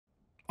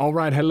All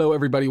right, hello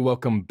everybody.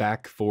 Welcome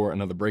back for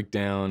another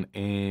breakdown.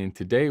 And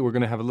today we're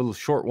gonna have a little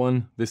short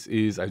one. This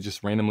is, I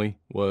just randomly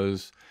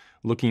was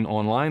looking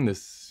online.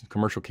 This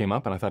commercial came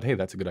up and I thought, hey,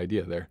 that's a good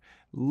idea there.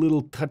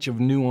 Little touch of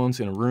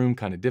nuance in a room,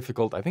 kind of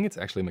difficult. I think it's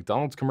actually a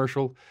McDonald's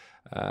commercial,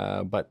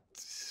 but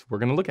we're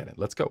gonna look at it.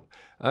 Let's go.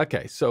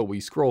 Okay, so we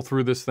scroll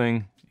through this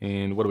thing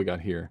and what do we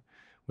got here?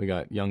 We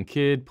got young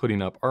kid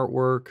putting up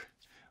artwork.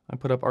 I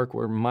put up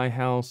artwork in my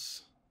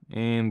house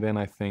and then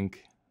I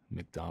think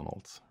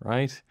McDonald's,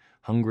 right?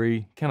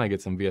 Hungry, can I get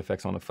some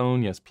VFX on a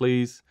phone? Yes,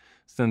 please.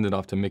 Send it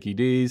off to Mickey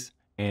D's,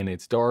 and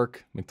it's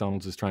dark.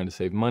 McDonald's is trying to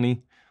save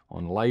money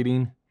on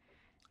lighting,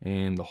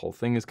 and the whole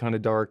thing is kind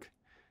of dark.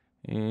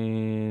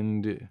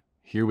 And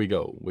here we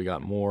go. We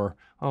got more.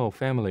 Oh,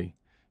 family.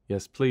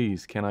 Yes,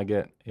 please. Can I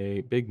get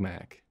a Big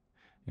Mac?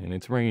 And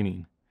it's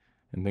raining,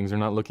 and things are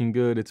not looking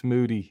good. It's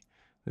moody.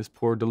 This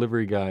poor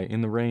delivery guy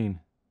in the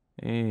rain.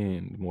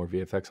 And more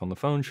VFX on the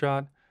phone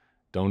shot.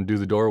 Don't do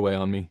the doorway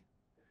on me.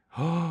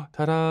 Oh,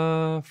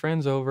 ta-da,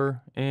 friend's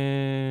over,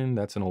 and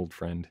that's an old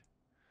friend.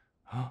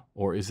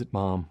 Or is it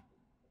mom?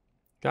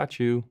 Got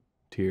you,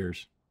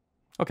 tears.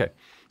 Okay,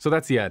 so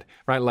that's the ad,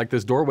 right? Like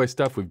this doorway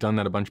stuff, we've done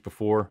that a bunch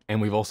before, and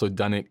we've also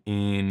done it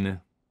in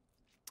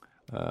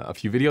a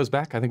few videos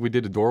back. I think we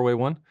did a doorway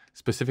one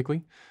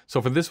specifically. So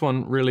for this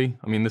one, really,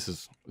 I mean,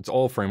 it's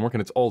all framework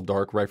and it's all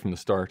dark right from the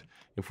start.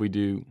 If we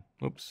do,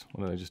 oops,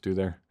 what did I just do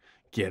there?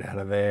 Get out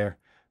of there.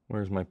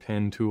 Where's my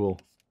pen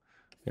tool?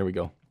 There we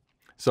go.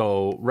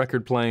 So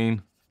record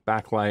playing,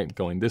 backlight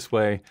going this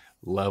way,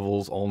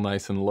 levels all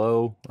nice and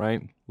low,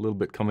 right? A little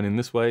bit coming in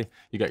this way.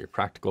 You got your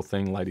practical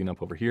thing lighting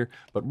up over here,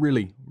 but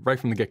really right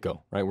from the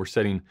get-go, right? We're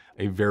setting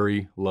a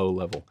very low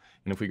level.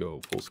 And if we go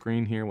full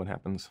screen here, what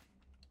happens?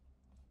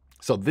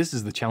 So this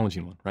is the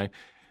challenging one, right?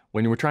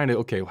 When we're trying to,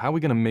 okay, how are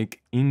we gonna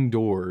make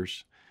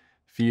indoors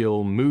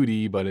feel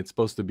moody, but it's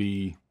supposed to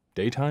be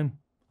daytime,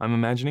 I'm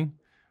imagining,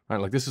 right?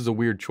 Like this is a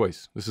weird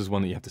choice. This is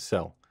one that you have to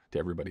sell to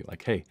everybody.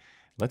 Like, hey,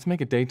 let's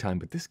make it daytime,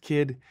 but this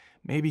kid,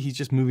 maybe he's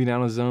just moving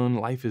out on his own.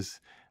 Life is,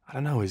 I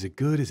don't know, is it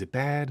good? Is it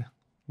bad?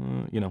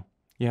 You know,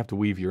 you have to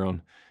weave your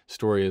own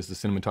story as the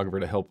cinematographer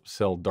to help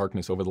sell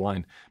darkness over the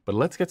line. But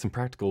let's get some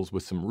practicals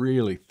with some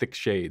really thick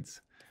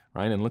shades,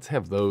 right? And let's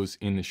have those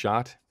in the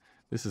shot.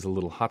 This is a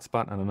little hot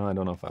spot. I don't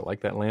know if I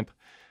like that lamp.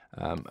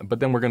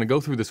 But then we're gonna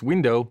go through this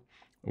window.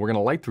 We're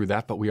gonna light through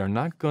that, but we are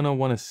not gonna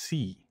wanna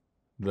see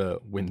the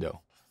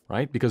window,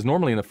 right? Because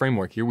normally in the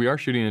framework here, we are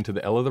shooting into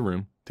the L of the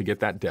room to get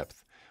that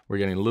depth. We're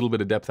getting a little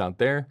bit of depth out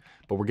there,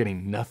 but we're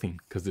getting nothing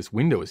because this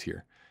window is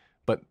here.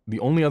 But the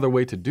only other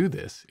way to do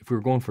this, if we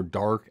were going for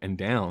dark and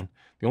down,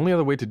 the only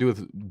other way to do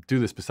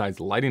this besides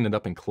lighting it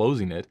up and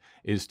closing it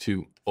is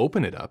to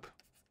open it up,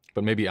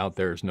 but maybe out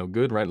there is no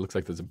good, right? It looks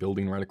like there's a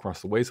building right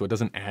across the way, so it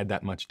doesn't add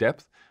that much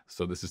depth.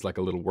 So this is like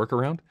a little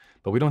workaround,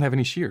 but we don't have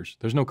any shears.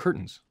 There's no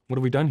curtains. What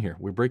have we done here?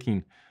 We're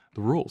breaking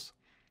the rules.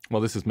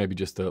 Well, this is maybe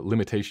just a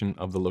limitation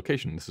of the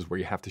location. This is where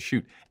you have to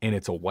shoot, and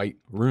it's a white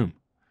room.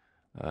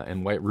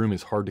 And white room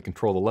is hard to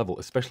control the level,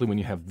 especially when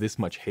you have this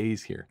much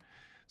haze here.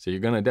 So you're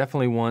gonna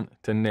definitely want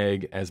to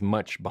neg as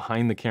much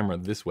behind the camera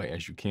this way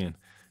as you can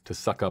to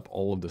suck up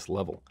all of this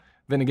level.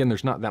 Then again,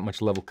 there's not that much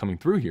level coming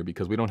through here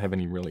because we don't have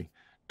any really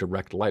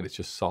direct light. It's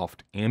just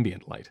soft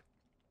ambient light.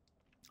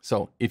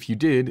 So if you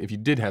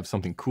did have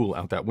something cool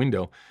out that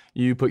window,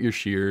 you put your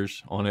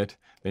shears on it,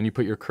 then you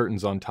put your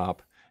curtains on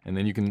top, and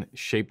then you can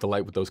shape the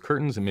light with those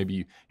curtains, and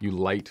maybe you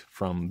light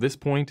from this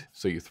point,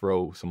 so you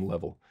throw some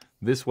level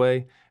this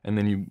way, and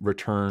then you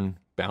return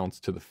bounce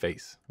to the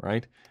face,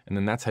 right? And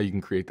then that's how you can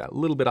create that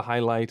little bit of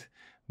highlight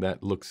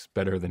that looks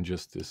better than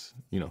just this,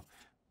 you know,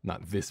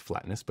 not this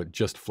flatness, but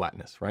just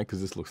flatness, right?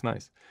 Because this looks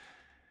nice.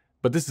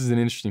 But this is an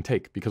interesting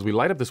take because we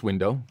light up this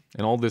window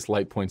and all this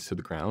light points to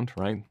the ground,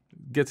 right?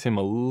 Gets him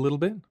a little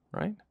bit,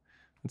 right?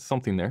 It's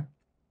something there.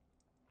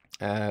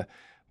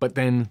 But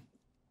then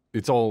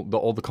it's all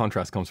the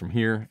contrast comes from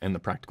here and the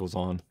practical's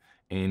on.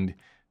 And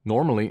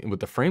normally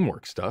with the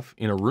framework stuff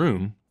in a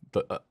room,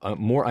 a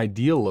more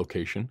ideal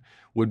location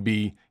would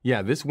be,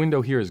 yeah, this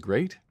window here is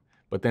great,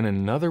 but then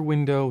another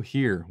window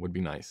here would be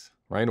nice,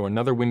 right? Or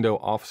another window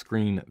off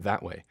screen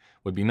that way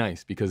would be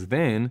nice because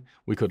then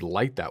we could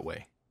light that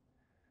way.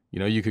 You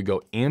know, you could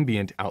go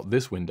ambient out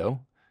this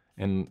window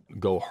and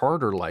go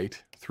harder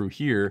light through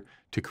here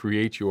to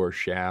create your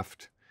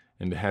shaft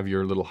and to have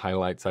your little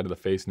highlight side of the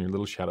face and your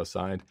little shadow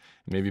side.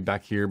 Maybe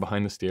back here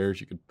behind the stairs,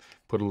 you could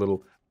put a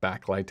little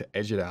backlight to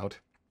edge it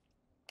out.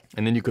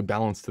 And then you could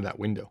balance to that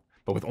window.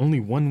 But with only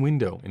one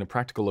window in a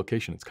practical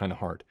location, it's kind of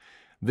hard.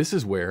 This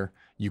is where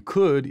you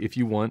could, if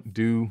you want,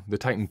 do the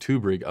Titan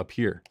tube rig up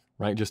here,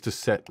 right? Just to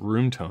set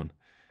room tone.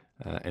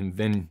 And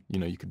then, you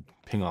know, you could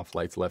ping off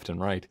lights left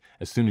and right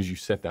as soon as you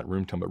set that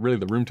room tone. But really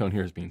the room tone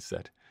here is being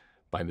set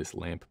by this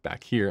lamp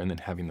back here and then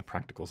having the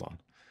practicals on.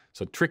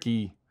 So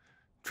tricky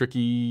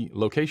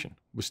location.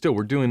 But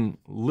we're doing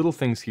little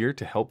things here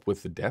to help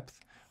with the depth,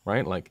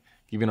 right? Like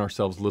giving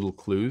ourselves little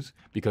clues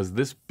because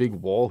this big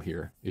wall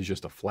here is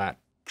just a flat,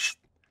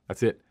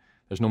 that's it.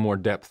 There's no more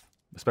depth.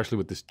 especially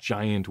with this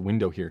giant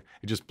window here.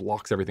 It just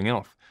blocks everything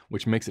off,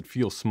 which makes it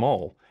feel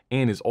small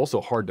and is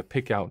also hard to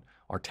pick out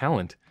our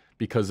talent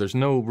because there's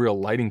no real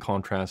lighting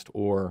contrast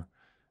or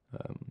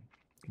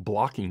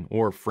blocking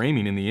or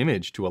framing in the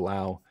image to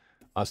allow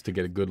us to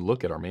get a good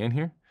look at our man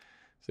here.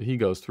 So he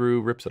goes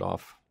through, rips it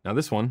off. Now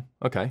this one,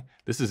 okay,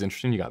 this is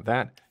interesting. You got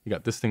that. You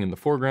got this thing in the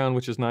foreground,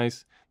 which is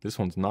nice. This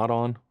one's not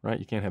on, right?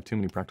 You can't have too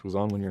many practicals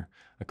on when you're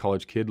a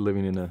college kid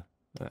living in a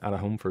out of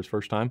home for his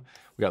first time.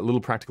 We got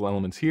little practical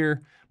elements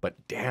here,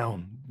 but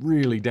down,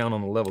 really down on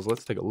the levels.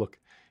 Let's take a look.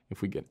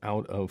 If we get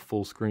out of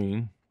full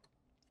screen,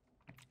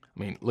 I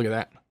mean, look at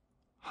that.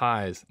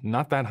 Highs,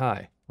 not that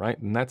high, right?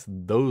 And that's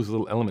those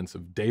little elements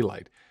of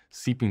daylight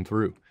seeping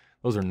through.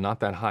 Those are not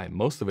that high.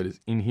 Most of it is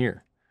in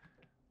here.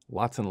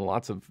 Lots and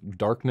lots of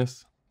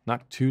darkness,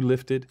 not too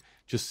lifted,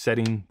 just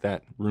setting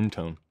that room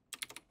tone.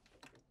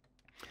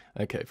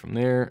 Okay, from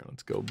there,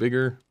 let's go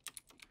bigger.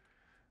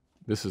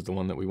 This is the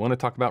one that we want to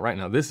talk about right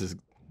now.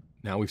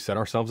 Now we've set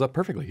ourselves up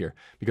perfectly here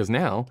because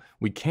now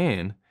we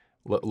can,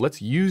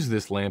 let's use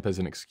this lamp as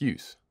an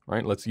excuse,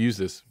 right? Let's use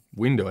this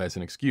window as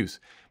an excuse.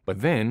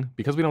 But then,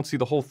 because we don't see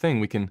the whole thing,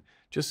 we can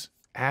just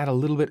add a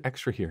little bit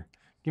extra here.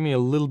 Give me a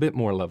little bit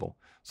more level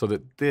so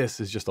that this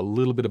is just a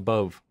little bit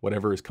above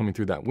whatever is coming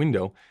through that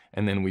window.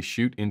 And then we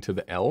shoot into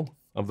the L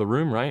of the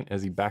room, right?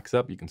 As he backs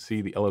up, you can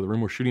see the L of the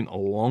room. We're shooting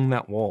along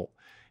that wall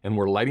and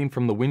we're lighting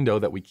from the window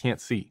that we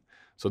can't see.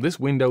 So this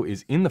window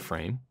is in the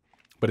frame,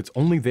 but it's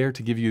only there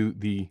to give you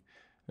the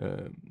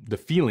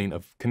feeling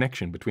of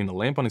connection between the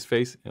lamp on his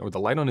face or the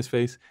light on his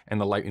face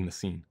and the light in the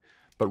scene.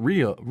 But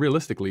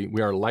realistically,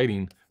 we are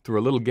lighting through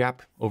a little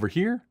gap over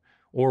here,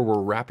 or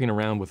we're wrapping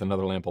around with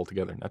another lamp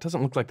altogether. Now, it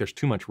doesn't look like there's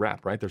too much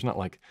wrap, right? There's not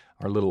like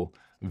our little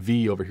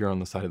V over here on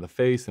the side of the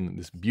face and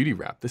this beauty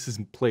wrap. This is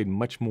played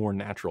much more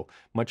natural,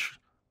 much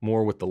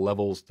more with the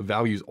levels, the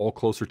values all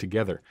closer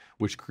together,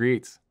 which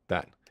creates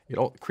that. It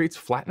creates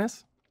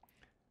flatness,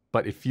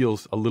 but it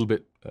feels a little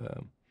bit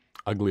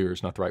uglier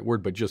is not the right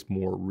word, but just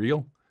more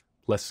real,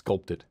 less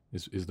sculpted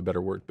is the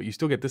better word. But you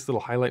still get this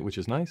little highlight, which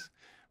is nice,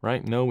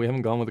 right? No, we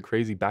haven't gone with a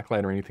crazy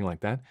backlight or anything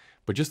like that,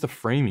 but just the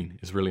framing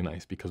is really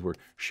nice because we're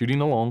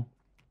shooting along,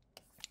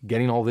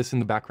 getting all this in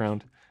the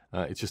background.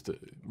 It's just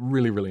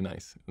really, really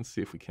nice. Let's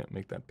see if we can't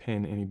make that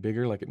pen any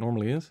bigger like it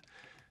normally is.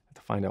 Have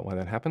to find out why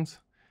that happens.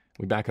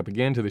 We back up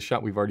again to the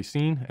shot we've already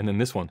seen, and then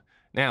this one.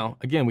 Now,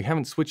 again, we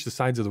haven't switched the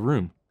sides of the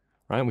room,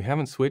 right? We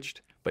haven't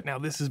switched, but now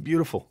this is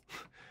beautiful.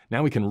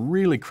 Now we can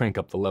really crank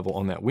up the level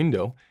on that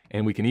window,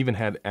 and we can even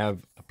have a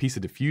piece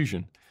of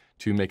diffusion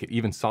to make it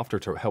even softer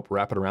to help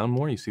wrap it around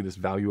more. You see this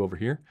value over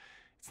here?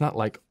 It's not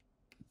like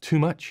too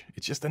much.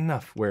 It's just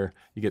enough where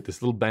you get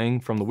this little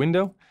bang from the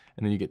window,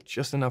 and then you get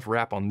just enough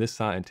wrap on this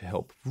side to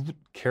help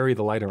carry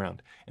the light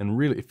around. And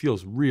really, it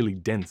feels really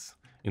dense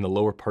in the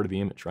lower part of the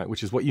image, right?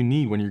 Which is what you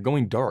need when you're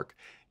going dark.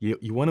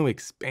 You want to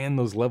expand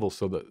those levels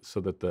so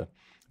that the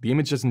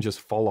image doesn't just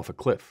fall off a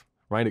cliff,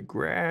 right? It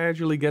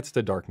gradually gets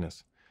to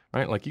darkness,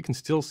 right? Like you can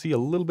still see a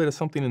little bit of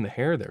something in the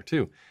hair there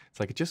too. It's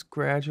like it just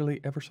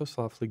gradually, ever so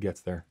softly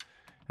gets there.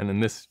 And then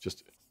this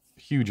just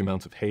huge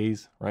amounts of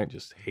haze, right?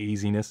 Just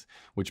haziness,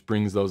 which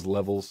brings those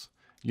levels,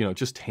 you know,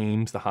 just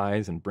tames the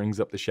highs and brings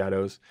up the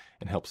shadows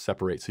and helps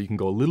separate. So you can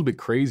go a little bit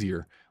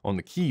crazier on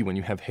the key when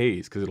you have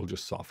haze because it'll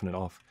just soften it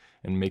off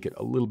and make it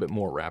a little bit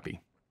more wrappy.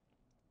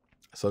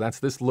 So that's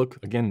this look,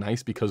 again,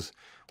 nice because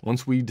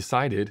once we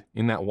decided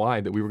in that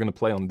wide that we were going to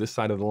play on this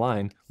side of the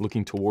line,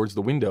 looking towards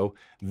the window,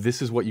 this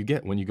is what you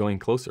get when you go in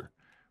closer,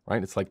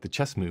 right? It's like the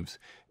chess moves.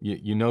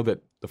 You know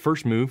that the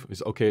first move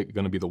is, okay,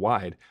 going to be the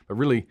wide, but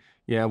really,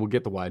 yeah, we'll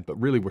get the wide, but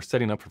really we're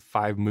setting up for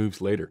 5 moves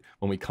later.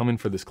 When we come in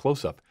for this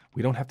close-up,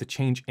 we don't have to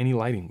change any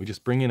lighting. We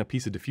just bring in a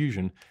piece of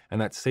diffusion,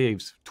 and that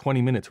saves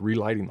 20 minutes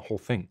relighting the whole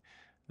thing.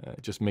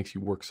 It just makes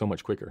you work so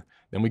much quicker.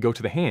 Then we go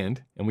to the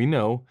hand, and we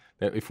know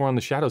that if we're on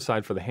the shadow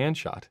side for the hand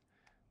shot,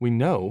 we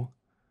know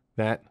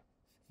that,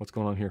 what's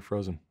going on here,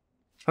 frozen.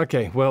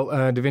 Okay, well,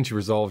 DaVinci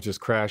Resolve just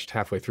crashed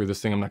halfway through this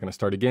thing. I'm not gonna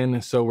start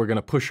again, so we're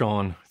gonna push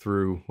on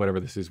through whatever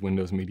this is,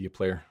 Windows Media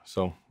Player.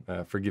 So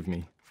forgive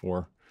me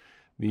for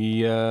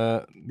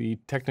the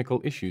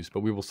technical issues, but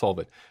we will solve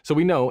it. So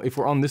we know if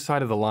we're on this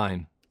side of the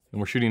line, and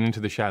we're shooting into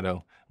the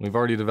shadow, and we've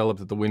already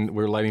developed that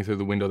we're lighting through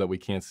the window that we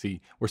can't see.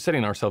 We're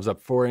setting ourselves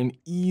up for an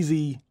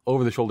easy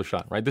over-the-shoulder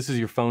shot, right? This is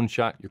your phone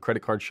shot, your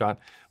credit card shot.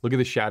 Look at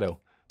the shadow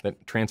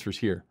that transfers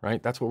here,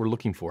 right? That's what we're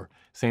looking for.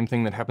 Same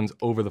thing that happens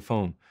over the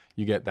phone.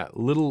 You get that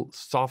little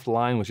soft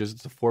line, which is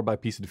it's a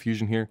 4x piece of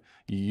diffusion here.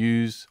 You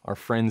use our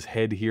friend's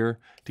head here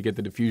to get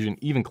the diffusion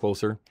even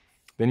closer.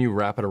 Then you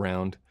wrap it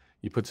around.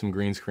 You put some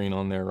green screen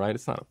on there, right?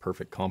 It's not a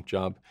perfect comp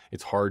job.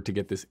 It's hard to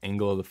get this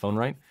angle of the phone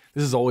right.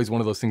 This is always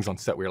one of those things on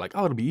set where you're like,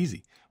 oh, it'll be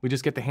easy. We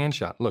just get the hand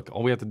shot. Look,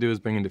 all we have to do is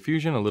bring in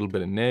diffusion, a little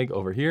bit of neg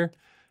over here,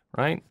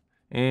 right?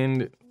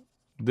 And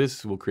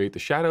this will create the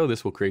shadow,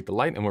 this will create the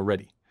light, and we're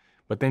ready.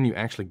 But then you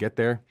actually get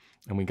there,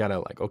 and we gotta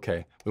like,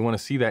 okay, we wanna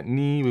see that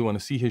knee, we wanna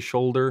see his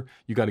shoulder,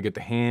 you gotta get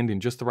the hand in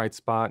just the right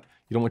spot.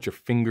 You don't want your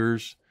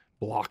fingers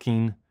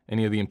blocking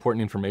any of the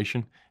important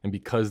information. And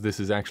because this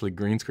is actually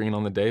green screen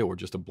on the day or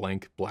just a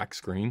blank black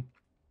screen,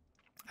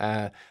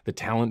 The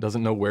talent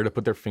doesn't know where to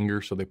put their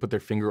finger, so they put their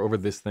finger over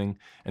this thing,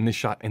 and this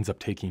shot ends up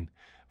taking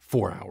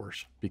 4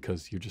 hours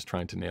because you're just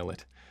trying to nail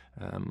it.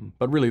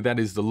 But really, that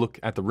is the look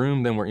at the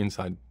room. Then we're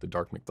inside the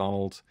dark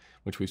McDonald's,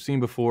 which we've seen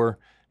before.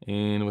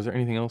 And was there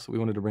anything else that we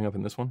wanted to bring up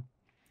in this one?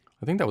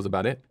 I think that was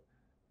about it.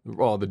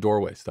 Oh, the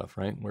doorway stuff,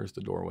 right? Where's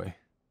the doorway?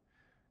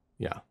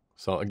 Yeah.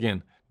 So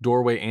again,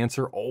 doorway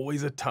answer,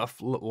 always a tough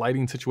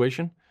lighting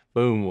situation.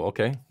 Boom.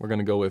 Okay, we're going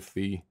to go with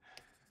the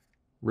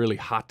really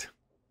hot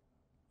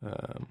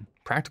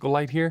practical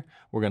light here.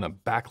 We're going to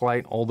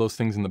backlight all those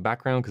things in the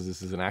background because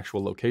this is an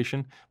actual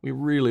location. We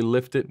really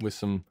lift it with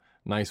some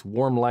nice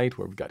warm light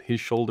where we've got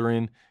his shoulder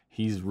in.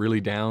 He's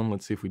really down.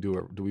 Let's see if we do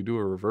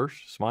a reverse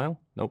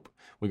smile? Nope.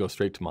 We go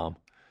straight to mom.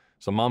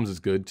 So mom's is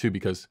good too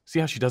because see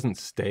how she doesn't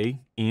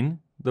stay in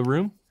the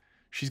room?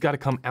 She's got to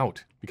come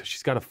out because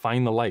she's got to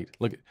find the light.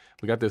 Look,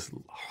 we got this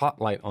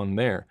hot light on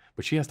there,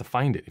 but she has to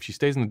find it. If she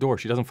stays in the door,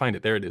 she doesn't find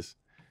it. There it is.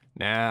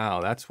 Now,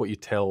 that's what you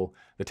tell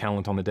the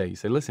talent on the day. You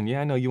say, listen, yeah,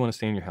 I know you want to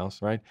stay in your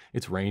house, right?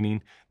 It's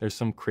raining. There's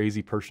some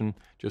crazy person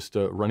just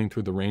running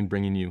through the rain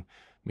bringing you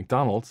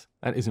McDonald's.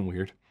 That isn't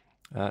weird.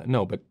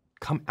 No, but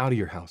come out of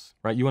your house,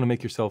 right? You want to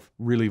make yourself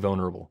really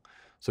vulnerable.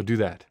 So do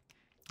that.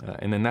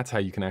 And then that's how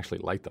you can actually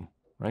light them,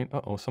 right?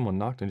 Uh-oh, someone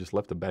knocked and just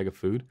left a bag of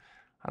food.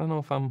 I don't know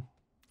if I'm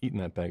eating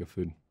that bag of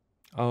food.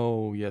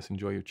 Oh, yes,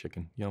 enjoy your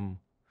chicken. Yum.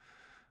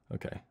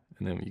 Okay,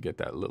 and then you get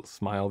that little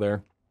smile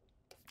there.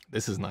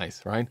 This is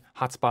nice, right?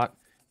 Hotspot,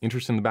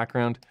 interest in the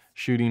background,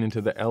 shooting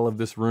into the L of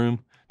this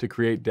room to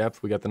create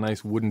depth. We got the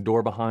nice wooden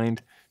door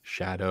behind,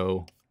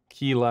 shadow,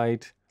 key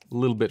light, a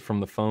little bit from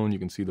the phone. You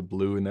can see the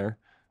blue in there.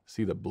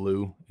 See the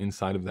blue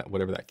inside of that,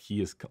 whatever that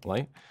key is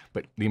light.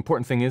 But the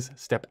important thing is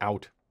step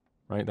out,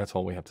 right? That's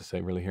all we have to say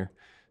really here.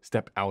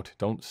 Step out,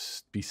 don't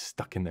be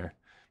stuck in there.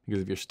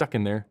 Because if you're stuck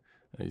in there,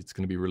 it's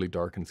gonna be really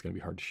dark and it's gonna be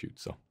hard to shoot,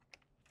 so.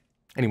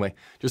 Anyway,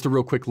 just a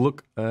real quick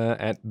look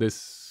at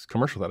this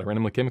commercial that I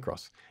randomly came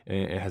across.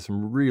 It has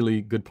some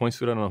really good points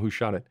to it. I don't know who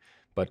shot it,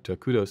 but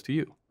kudos to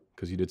you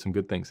because you did some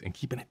good things and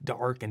keeping it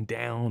dark and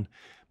down,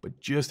 but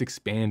just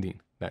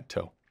expanding that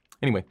toe.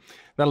 Anyway,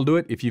 that'll do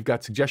it. If you've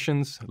got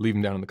suggestions, leave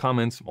them down in the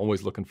comments. I'm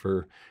always looking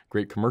for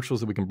great commercials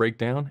that we can break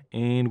down,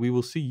 and we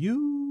will see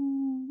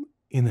you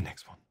in the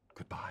next one.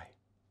 Goodbye.